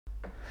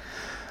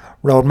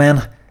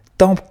Roadmen,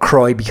 don't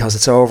cry because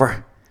it's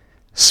over.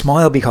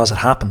 Smile because it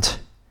happened.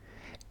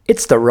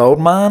 It's the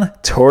Roadman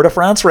Tour de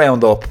France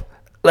Roundup.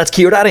 Let's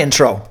cue that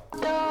intro.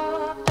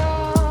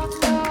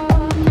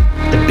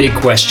 The big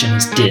question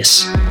is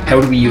this: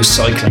 how do we use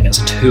cycling as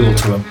a tool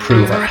to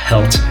improve our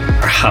health,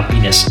 our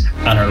happiness,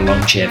 and our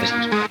longevity?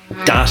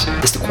 That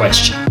is the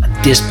question,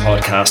 and this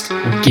podcast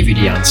will give you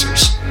the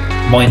answers.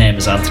 My name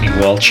is Anthony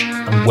Walsh,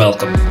 and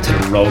welcome to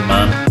the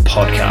Roadman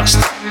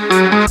Podcast.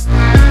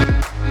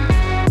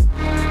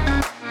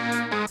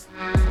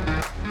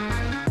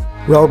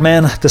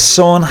 Roadmen, the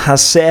sun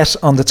has set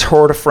on the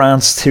Tour de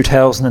France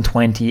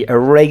 2020, a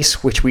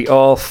race which we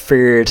all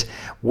feared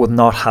would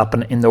not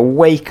happen in the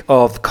wake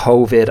of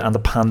COVID and the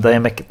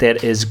pandemic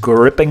that is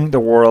gripping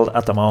the world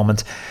at the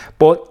moment.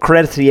 But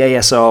credit to the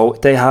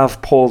ASO, they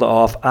have pulled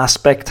off a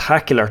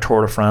spectacular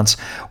Tour de France,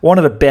 one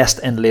of the best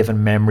in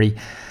living memory.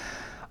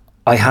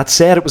 I had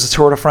said it was a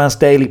Tour de France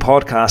daily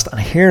podcast, and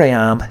here I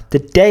am, the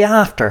day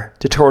after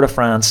the Tour de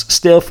France,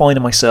 still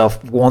finding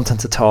myself wanting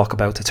to talk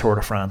about the Tour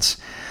de France.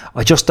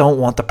 I just don't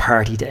want the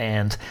party to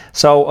end.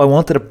 So I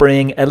wanted to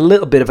bring a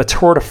little bit of a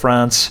Tour de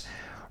France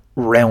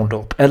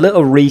roundup, a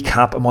little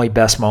recap of my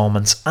best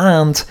moments,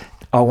 and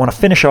I want to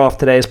finish off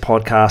today's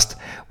podcast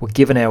with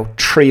giving out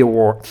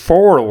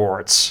four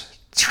awards.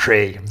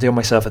 I'm doing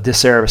myself a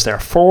disservice there.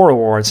 4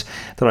 awards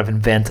that I've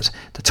invented.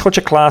 The Touch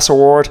of Class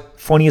Award,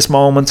 Funniest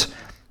Moment,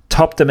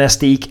 Top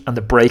Domestique, and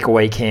the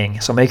Breakaway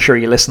King. So make sure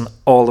you listen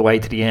all the way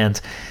to the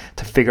end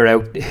to figure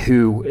out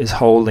who is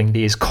holding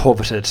these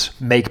coveted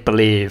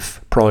make-believe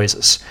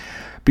prizes.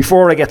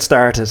 Before I get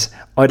started,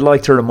 I'd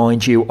like to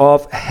remind you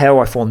of how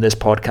I fund this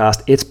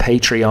podcast. It's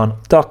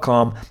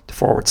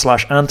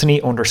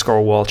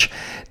patreon.com/Anthony_Walsh.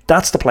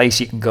 That's the place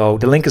you can go.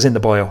 The link is in the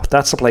bio.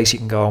 That's the place you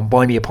can go and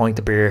buy me a pint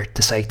of beer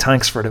to say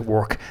thanks for the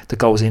work that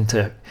goes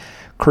into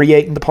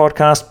creating the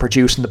podcast,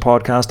 producing the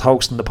podcast,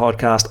 hosting the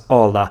podcast,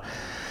 all that.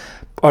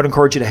 I'd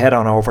encourage you to head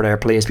on over there,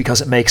 please, because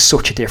it makes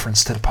such a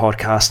difference to the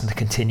podcast and the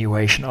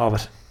continuation of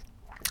it.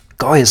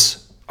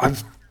 Guys, I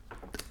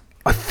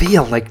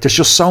feel like there's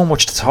just so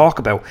much to talk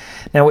about.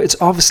 Now, it's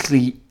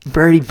obviously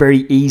very, very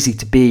easy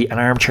to be an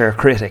armchair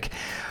critic,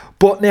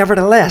 but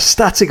nevertheless,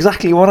 that's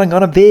exactly what I'm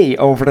going to be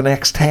over the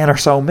next 10 or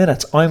so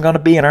minutes. I'm going to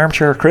be an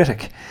armchair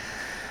critic.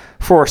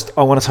 First,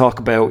 I want to talk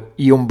about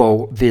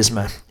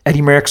Jumbo-Visma.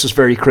 Eddie Merckx was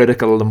very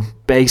critical of them.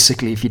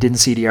 Basically, if you didn't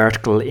see the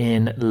article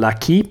in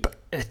L'Equipe,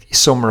 he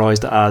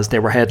summarised it as they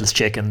were headless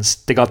chickens.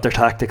 They got their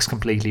tactics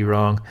completely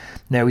wrong.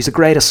 Now, he's the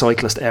greatest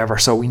cyclist ever,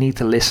 so we need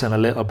to listen a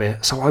little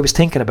bit. So I was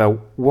thinking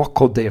about what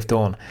could they have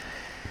done.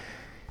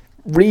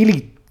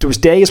 Really, there was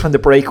days when the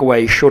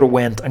breakaway should have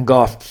went and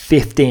got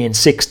 15,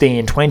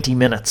 16, 20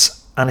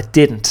 minutes, and it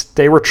didn't.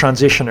 They were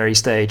transitionary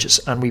stages,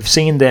 and we've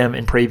seen them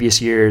in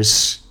previous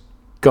years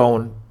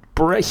going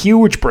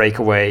huge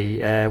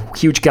breakaway,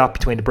 huge gap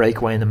between the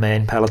breakaway and the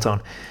main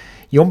peloton.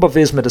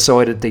 Jumbo-Visma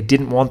decided they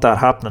didn't want that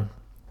happening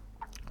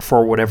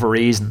for whatever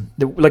reason.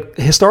 Like,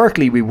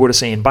 historically, we would have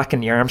seen back in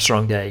the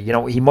Armstrong day,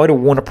 he might have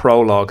won a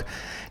prologue,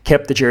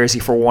 kept the jersey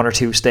for 1 or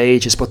 2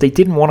 stages, but they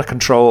didn't want to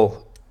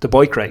control the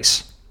bike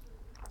race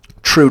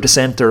through the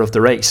centre of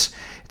the race.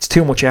 It's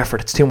too much effort,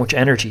 it's too much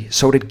energy,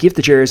 so they'd give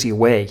the jersey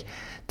away.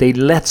 They'd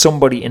let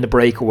somebody in the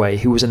breakaway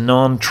who was a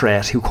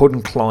non-threat, who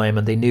couldn't climb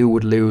and they knew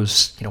would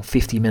lose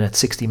 50 minutes,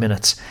 60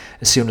 minutes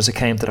as soon as it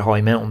came to the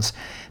high mountains.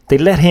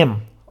 They'd let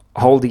him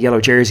hold the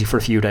yellow jersey for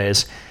a few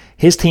days.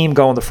 His team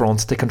go on the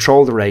front, they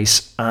control the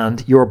race,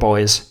 and your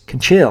boys can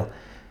chill.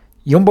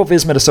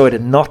 Jumbo-Visma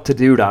decided not to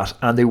do that,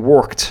 and they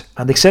worked,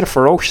 and they set a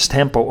ferocious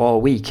tempo all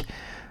week.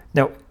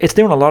 Now, it's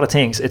doing a lot of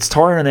things. It's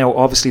tiring out,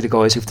 obviously, the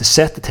guys who have to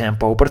set the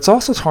tempo, but it's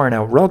also tiring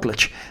out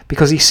Roglic,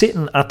 because he's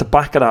sitting at the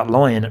back of that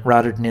line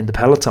rather than in the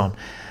peloton.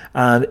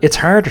 And it's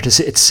harder to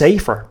sit, it's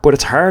safer, but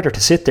it's harder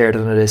to sit there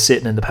than it is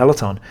sitting in the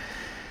peloton.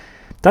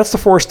 That's the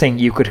first thing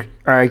you could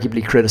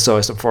arguably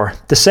criticise them for.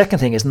 The second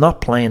thing is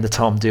not playing the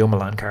Tom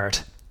Dumoulin card.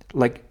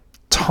 Like,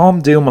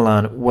 Tom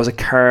Dumoulin was a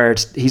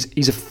card.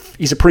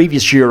 He's a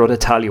previous Giro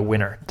d'Italia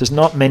winner. There's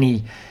not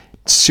many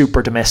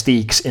super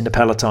domestiques in the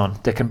peloton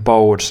that can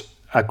bode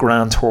a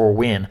Grand Tour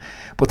win,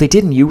 but they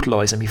didn't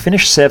utilise him. He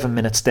finished 7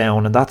 minutes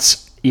down, and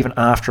that's even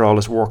after all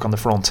his work on the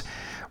front.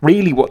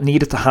 Really, what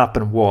needed to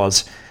happen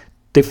was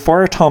they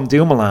fired Tom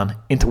Dumoulin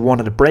into one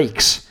of the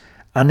breaks,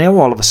 and now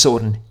all of a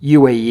sudden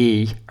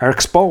UAE are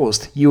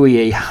exposed.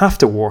 UAE have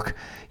to work.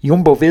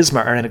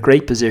 Jumbo-Visma are in a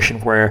great position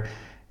where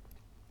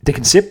they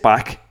can sit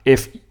back.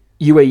 If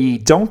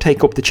UAE don't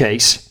take up the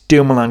chase,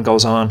 Dumoulin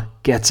goes on,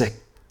 gets a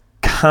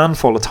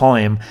handful of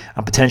time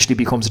and potentially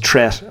becomes a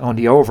threat on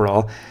the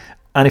overall.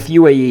 And if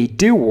UAE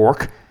do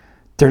work,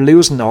 they're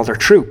losing all their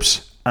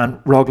troops,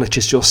 and Roglic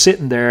is just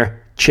sitting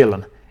there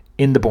chilling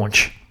in the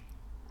bunch.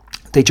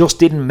 They just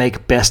didn't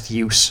make best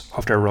use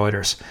of their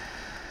riders.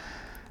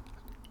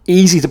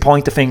 Easy to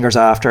point the fingers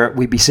after.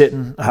 We'd be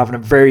sitting having a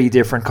very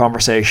different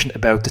conversation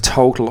about the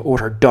total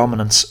utter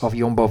dominance of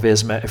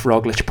Jumbo-Visma if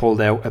Roglic pulled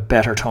out a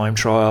better time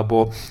trial,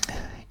 but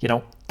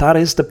that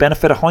is the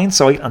benefit of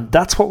hindsight, and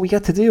that's what we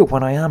get to do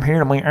when I am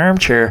here in my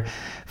armchair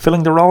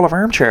filling the role of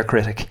armchair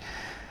critic.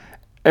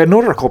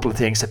 Another couple of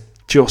things that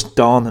just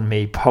dawned on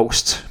me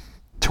post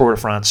Tour de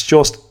France,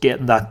 just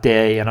getting that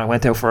day, and I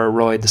went out for a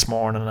ride this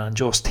morning and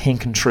just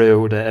thinking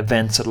through the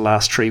events of the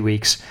last 3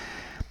 weeks.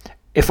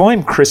 If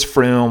I'm Chris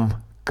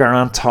Froome,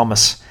 Geraint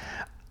Thomas,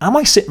 am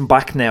I sitting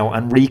back now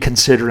and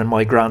reconsidering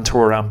my Grand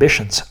Tour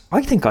ambitions?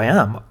 I think I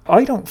am.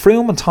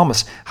 Froome and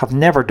Thomas have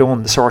never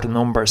done the sort of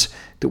numbers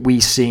that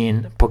we've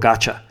seen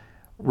Pogačar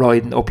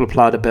riding up La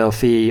Plata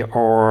Belfi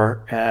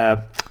or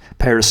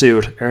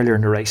Peyresourde earlier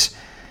in the race.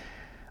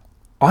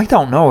 I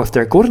don't know if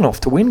they're good enough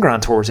to win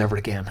Grand Tours ever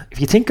again.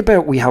 If you think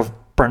about, we have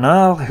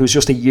Bernal, who's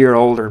just a year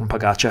older than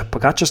Pogačar.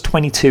 Pogačar's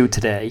 22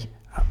 today.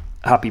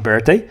 Happy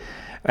birthday.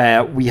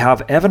 We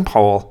have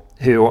Evenepoel,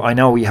 who I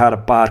know he had a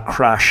bad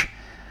crash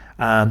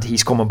and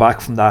he's coming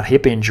back from that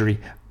hip injury.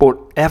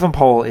 But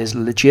Evenepoel is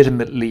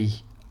legitimately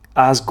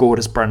as good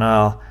as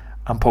Bernal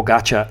and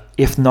Pogačar,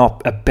 if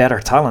not a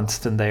better talent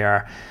than they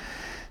are.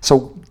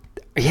 So,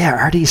 yeah,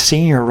 are these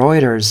senior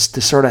riders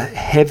the sort of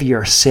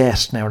heavier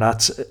set? Now,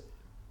 that's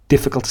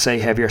difficult to say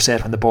heavier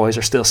set when the boys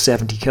are still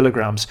 70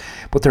 kilograms,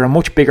 but they're a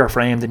much bigger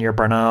frame than your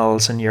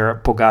Bernals and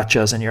your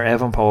Pogačars and your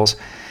Evenepoels.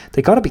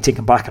 They got to be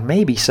thinking back and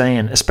maybe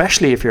saying,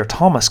 especially if you're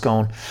Thomas,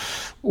 going,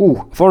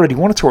 "Ooh, I've already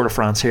won a Tour de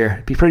France here.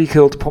 It'd be pretty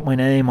cool to put my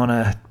name on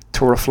a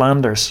Tour of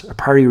Flanders, a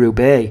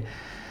Paris-Roubaix."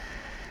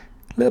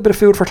 A little bit of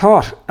food for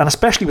thought, and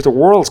especially with the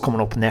Worlds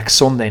coming up next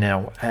Sunday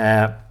now.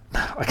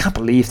 I can't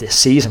believe this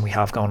season we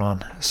have going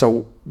on.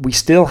 So we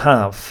still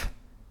have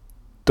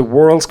the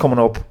Worlds coming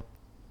up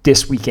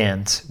this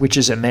weekend, which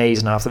is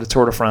amazing after the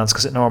Tour de France,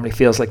 because it normally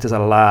feels like there's a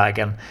lag,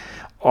 and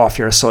if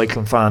you're a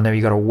cycling fan now,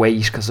 you got to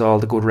wait because all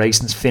the good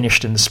racing's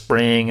finished in the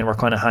spring and we're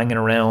kind of hanging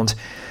around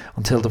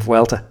until the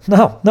Vuelta.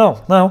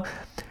 No.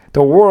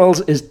 The Worlds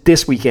is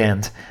this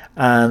weekend,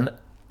 and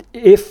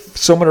if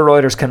some of the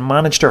riders can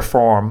manage their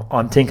form,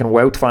 I'm thinking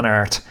Wout van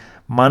Aert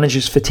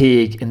manages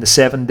fatigue in the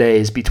 7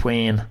 days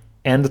between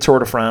end of Tour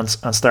de France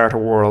and start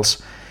of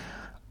Worlds,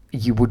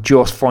 you would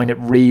just find it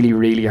really,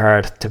 really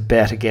hard to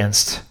bet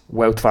against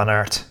Wout van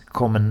Aert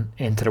coming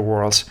into the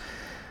Worlds.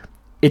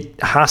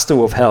 It has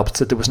to have helped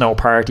that there was no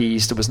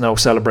parties, there was no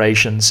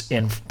celebrations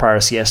in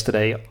Paris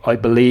yesterday. I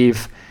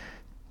believe,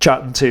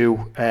 chatting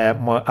to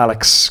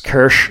Alex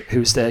Kirsch,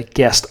 who's the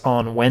guest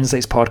on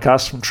Wednesday's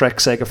podcast from Trek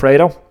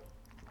Segafredo,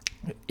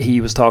 he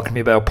was talking to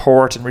me about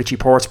Port and Richie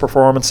Port's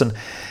performance and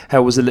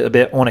how it was a little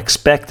bit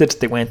unexpected.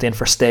 They went in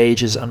for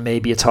stages and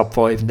maybe a top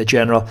 5 in the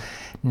general.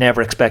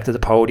 Never expected the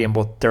podium,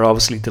 but they're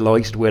obviously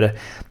delighted with it.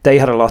 They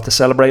had a lot to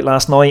celebrate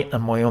last night,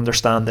 and my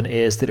understanding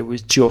is that it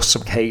was just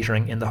some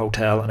catering in the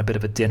hotel and a bit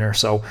of a dinner.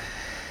 So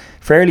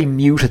fairly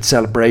muted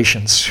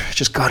celebrations.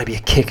 Just got to be a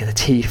kick in the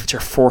teeth. It's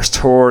your first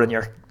tour and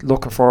you're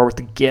looking forward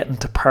to getting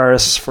to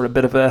Paris for a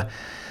bit of a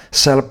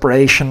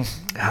celebration.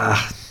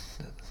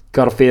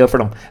 Got a feel for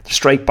them. They're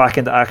straight back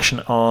into action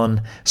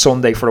on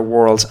Sunday for the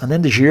Worlds, and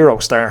then the Giro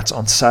starts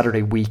on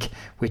Saturday week,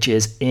 which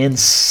is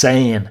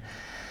insane.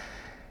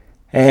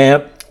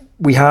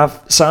 We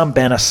have Sam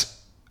Bennett,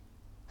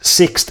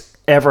 6th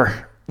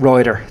ever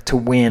rider to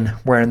win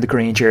wearing the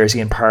green jersey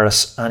in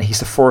Paris, and he's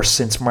the first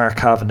since Mark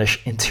Cavendish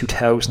in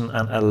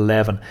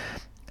 2011.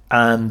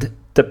 And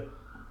the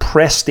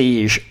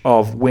prestige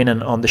of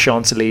winning on the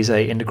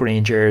Champs-Élysées in the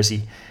green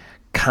jersey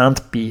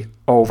can't be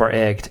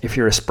over-egged if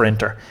you're a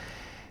sprinter.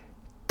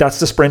 That's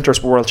the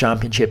Sprinters World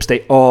Championships.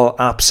 They all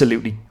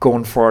absolutely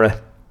gun for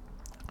it.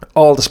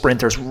 All the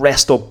sprinters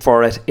rest up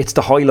for it. It's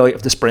the highlight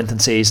of the sprinting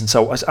season.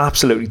 So I was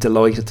absolutely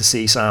delighted to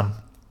see Sam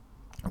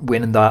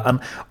winning that. And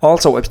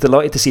also I was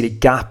delighted to see the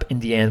gap in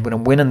the end when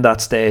I'm winning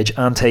that stage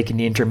and taking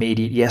the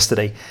intermediate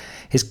yesterday.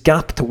 His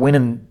gap to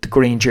winning the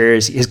green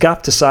jersey, his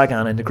gap to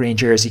Sagan in the green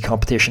jersey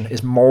competition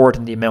is more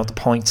than the amount of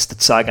points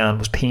that Sagan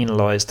was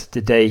penalised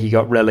the day he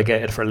got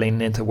relegated for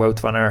leaning into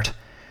Wout van Aert.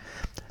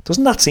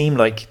 Doesn't that seem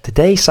like the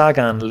day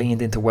Sagan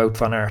leaned into Wout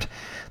van Aert,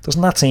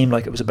 doesn't that seem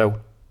like it was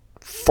about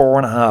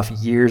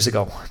 4.5 years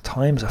ago?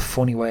 Time's a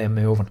funny way of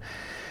moving.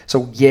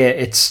 So yeah,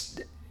 it's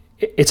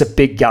a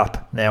big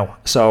gap now.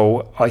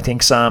 So I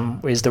think Sam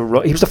he was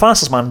the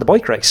fastest man in the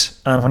bike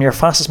race, and when you're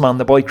fastest man in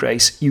the bike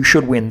race, you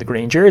should win the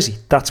green jersey.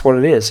 That's what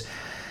it is.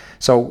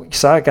 So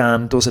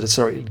Sagan does it a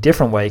sort of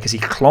different way because he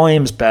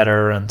climbs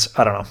better, and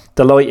I don't know.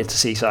 Delighted to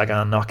see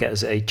Sagan not get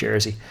his 8th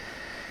jersey.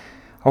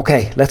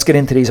 Okay, let's get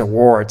into these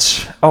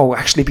awards. Oh,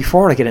 actually,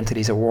 before I get into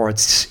these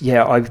awards,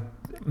 yeah, I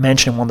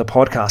mentioned in one of the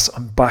podcasts,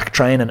 I'm back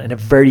training in a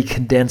very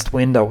condensed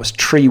window. It was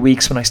 3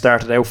 weeks when I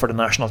started out for the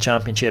national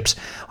championships.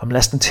 I'm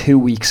less than 2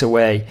 weeks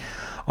away.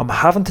 I'm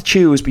having to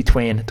choose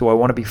between, do I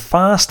want to be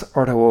fast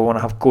or do I want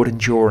to have good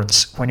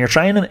endurance? When you're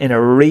training in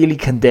a really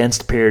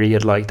condensed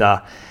period like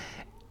that,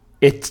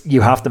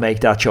 you have to make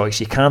that choice.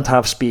 You can't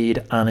have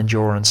speed and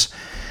endurance.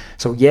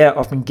 So yeah,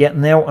 I've been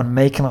getting out and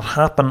making it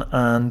happen,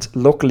 and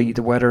luckily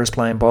the weather is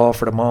playing ball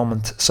for the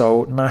moment.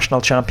 So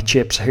national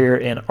championships here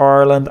in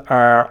Ireland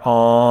are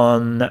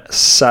on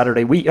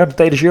Saturday week. The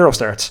day the Giro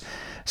starts,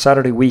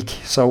 Saturday week.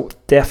 So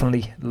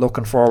definitely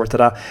looking forward to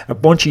that. A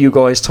bunch of you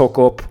guys took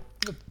up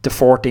the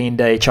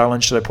 14-day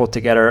challenge that I put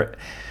together.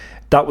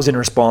 That was in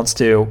response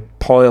to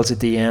piles of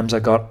DMs I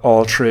got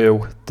all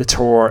through the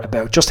tour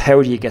about just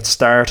how do you get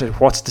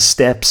started, what's the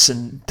steps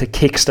and to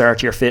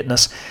kickstart your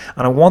fitness.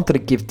 And I wanted to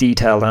give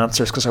detailed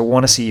answers because I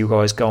want to see you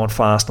guys going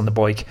fast on the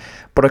bike,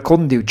 but I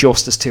couldn't do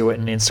justice to it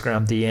in an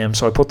Instagram DM.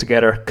 So I put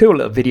together a cool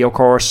little video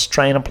course,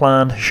 training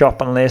plan,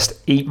 shopping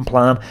list, eating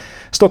plan,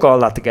 stuck all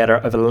that together.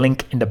 I have a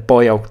link in the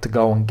bio to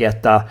go and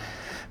get that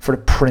for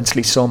the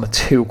princely sum of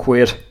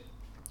 £2.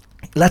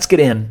 Let's get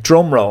in.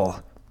 Drum roll.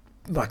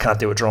 I can't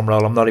do a drum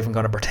roll. I'm not even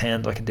going to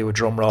pretend I can do a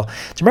drum roll. Do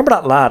you remember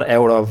that lad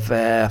out of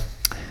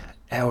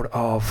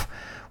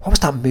what was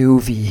that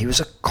movie? He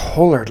was a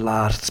coloured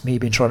lad. It's me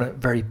being trying to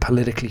very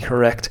politically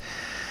correct.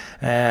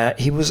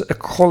 He was a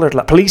coloured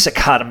lad. Police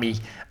Academy,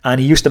 and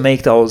he used to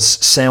make those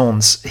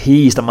sounds.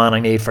 He's the man I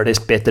need for this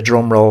bit, the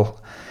drum roll.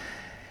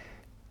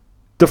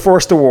 The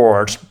first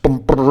award.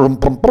 That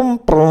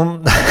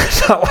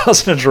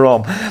wasn't a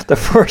drum. The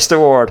first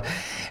award.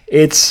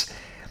 It's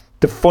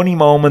the funny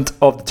moment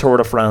of the Tour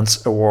de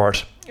France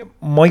award.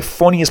 My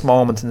funniest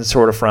moment in the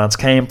Tour de France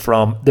came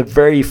from the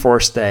very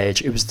first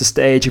stage. It was the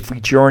stage, if we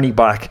journey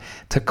back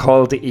to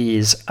Col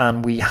d'Ise,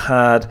 and we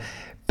had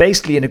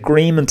basically an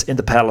agreement in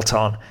the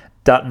peloton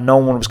that no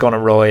one was going to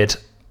ride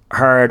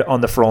hard on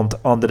the front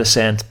on the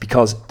descent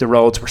because the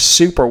roads were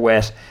super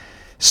wet,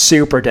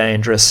 super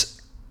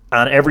dangerous,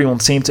 and everyone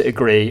seemed to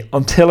agree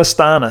until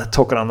Astana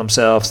took it on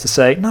themselves to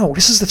say, no,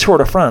 this is the Tour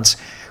de France.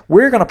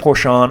 We're going to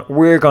push on.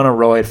 We're going to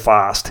ride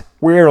fast.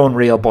 We're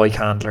unreal bike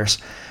handlers.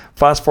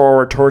 Fast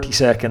forward 30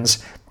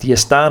 seconds. The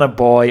Astana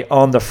boy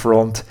on the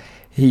front.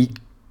 He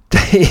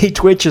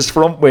twitches,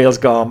 front wheel's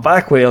gone,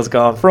 back wheel's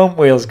gone, front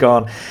wheel's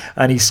gone,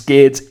 and he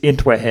skids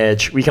into a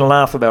hedge. We can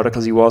laugh about it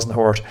because he wasn't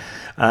hurt.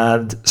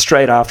 And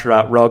straight after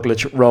that,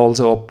 Roglic rolls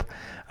up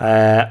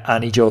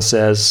and he just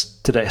says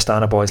to the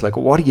Astana boys, like,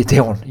 what are you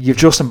doing? You've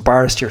just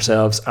embarrassed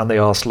yourselves. And they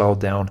all slowed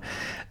down.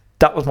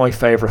 That was my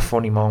favourite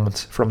funny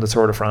moment from the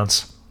Tour de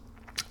France.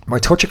 My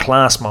touch of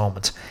class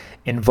moment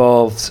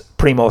involved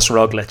Primož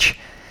Roglic.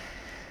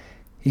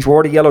 He's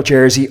wore the yellow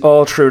jersey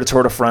all through the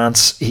Tour de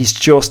France. He's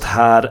just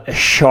had a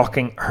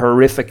shocking,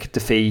 horrific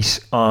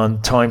defeat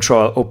on time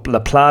trial up La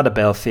Pla de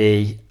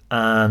Belleville,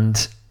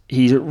 and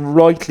he's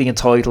rightly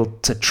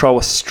entitled to throw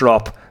a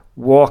strop,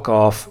 walk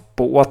off,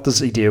 but what does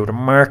he do? The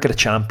mark of the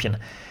champion.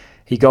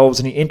 He goes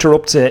and he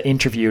interrupts an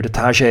interview that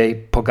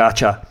Tadej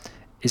Pogačar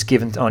is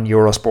given on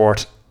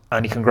Eurosport,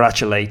 and he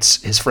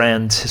congratulates his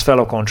friend, his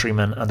fellow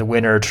countryman, and the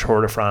winner of the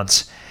Tour de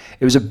France.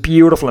 It was a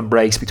beautiful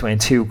embrace between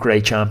two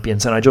great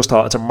champions, and I just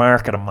thought it's a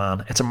mark of the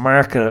man. It's a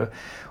mark of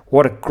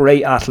what a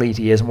great athlete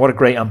he is and what a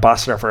great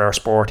ambassador for our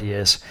sport he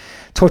is.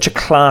 Touch of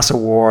Class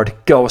award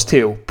goes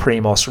to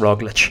Primož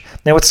Roglic.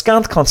 Now, it's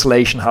scant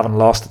consolation having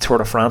lost the Tour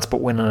de France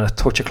but winning a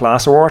Touch of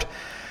Class award.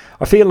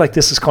 I feel like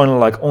this is kind of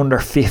like under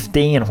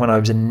 15 when I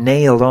was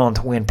nailed on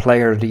to win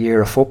Player of the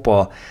Year of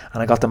football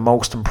and I got the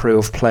Most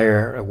Improved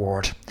Player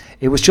award.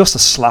 It was just a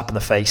slap in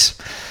the face.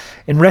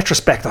 In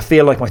retrospect, I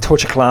feel like my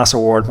Touch of Class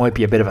award might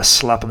be a bit of a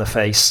slap in the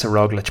face to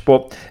Roglic,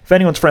 but if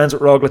anyone's friends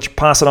with Roglic,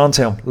 pass it on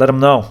to him. Let him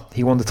know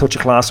he won the Touch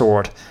of Class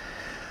award.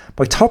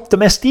 My Top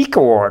Domestique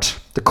award,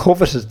 the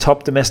coveted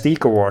Top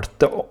Domestique award,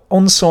 the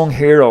Unsung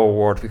Hero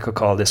award, we could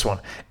call this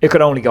one. It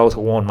could only go to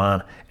one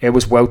man. It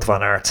was Wout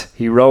van Aert.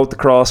 He rode the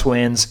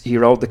crosswinds, he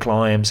rode the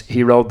climbs,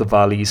 he rode the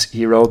valleys,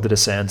 he rode the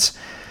descents.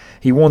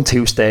 He won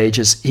 2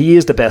 stages. He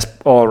is the best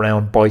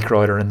all-round bike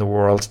rider in the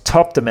world.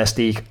 Top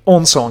Domestique,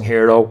 Unsung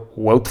Hero,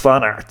 Wout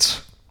van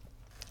Aert.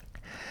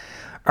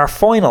 Our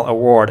final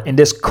award in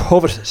this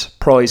coveted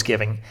prize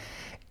giving,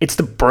 it's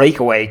the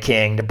Breakaway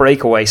King, the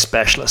Breakaway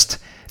Specialist.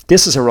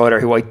 This is a rider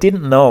who I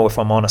didn't know, if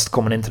I'm honest,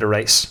 coming into the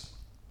race.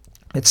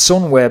 It's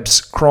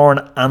Sunweb's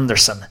Krøn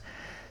Andersen.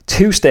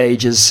 2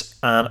 stages,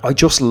 and I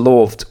just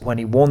loved when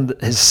he won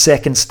his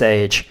second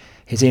stage,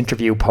 his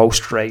interview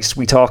post-race.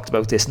 We talked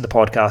about this in the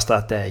podcast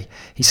that day.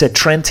 He said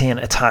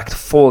Trentin attacked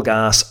full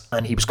gas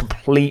and he was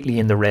completely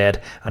in the red,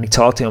 and he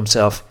thought to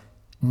himself,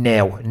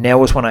 now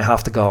is when I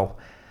have to go.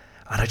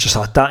 And I just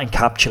thought that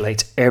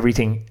encapsulates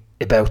everything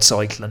about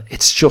cycling.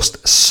 It's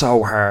just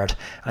so hard,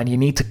 and you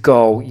need to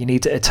go, you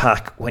need to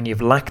attack when you've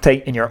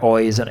lactate in your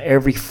eyes and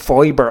every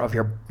fibre of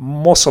your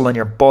muscle in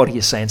your body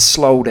is saying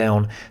slow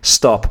down,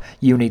 stop.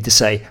 You need to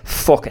say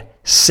fuck it,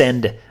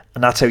 send it,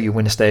 and that's how you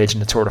win a stage in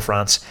the Tour de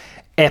France.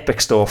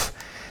 Epic stuff.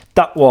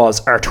 That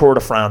was our Tour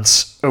de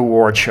France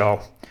award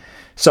show.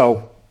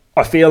 So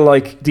I feel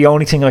like the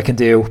only thing I can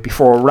do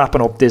before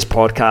wrapping up this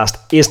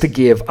podcast is to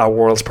give a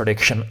world's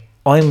prediction.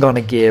 I'm going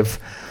to give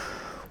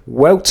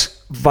Wout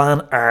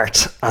van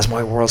Aert as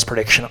my world's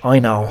prediction. I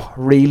know,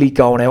 really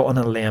going out on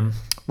a limb.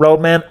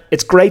 Roadman,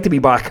 it's great to be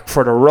back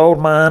for the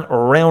Roadman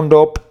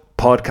Roundup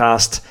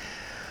podcast.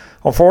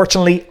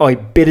 Unfortunately, I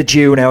bid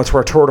adieu now to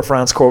our Tour de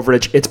France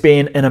coverage. It's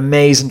been an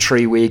amazing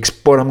 3 weeks,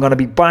 but I'm going to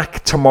be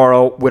back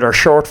tomorrow with our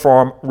short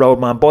form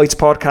Roadman Bites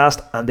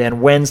podcast, and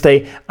then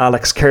Wednesday,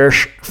 Alex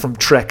Kirsch from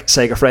Trek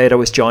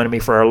Segafredo is joining me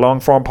for our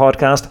long form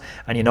podcast,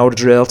 and you know the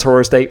drill,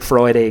 Thursday,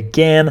 Friday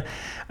again,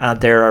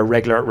 and there are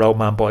regular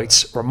Roadman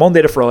Bites. We're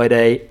Monday to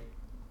Friday,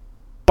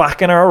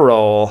 back in our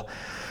role.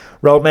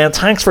 Roadman,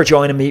 thanks for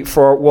joining me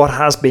for what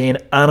has been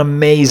an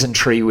amazing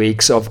 3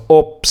 weeks of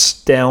ups,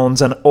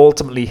 downs, and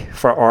ultimately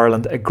for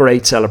Ireland, a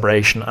great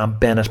celebration and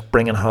Bennett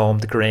bringing home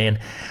the green.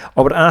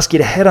 I would ask you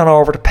to head on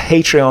over to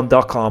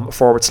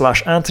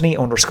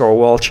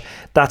patreon.com/Anthony_Walsh.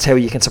 That's how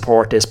you can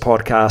support this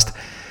podcast.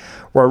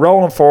 We're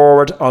rolling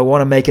forward. I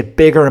want to make it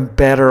bigger and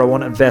better. I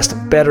want to invest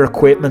in better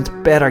equipment,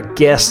 better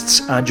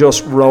guests, and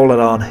just roll it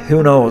on.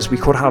 Who knows? We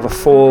could have a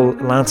full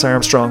Lance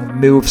Armstrong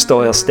move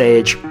style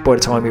stage by the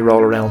time we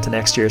roll around to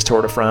next year's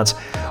Tour de France.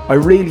 I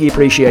really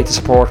appreciate the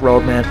support,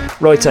 Roadman.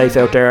 Ride safe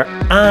out there,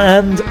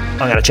 and I'm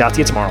going to chat to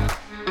you tomorrow.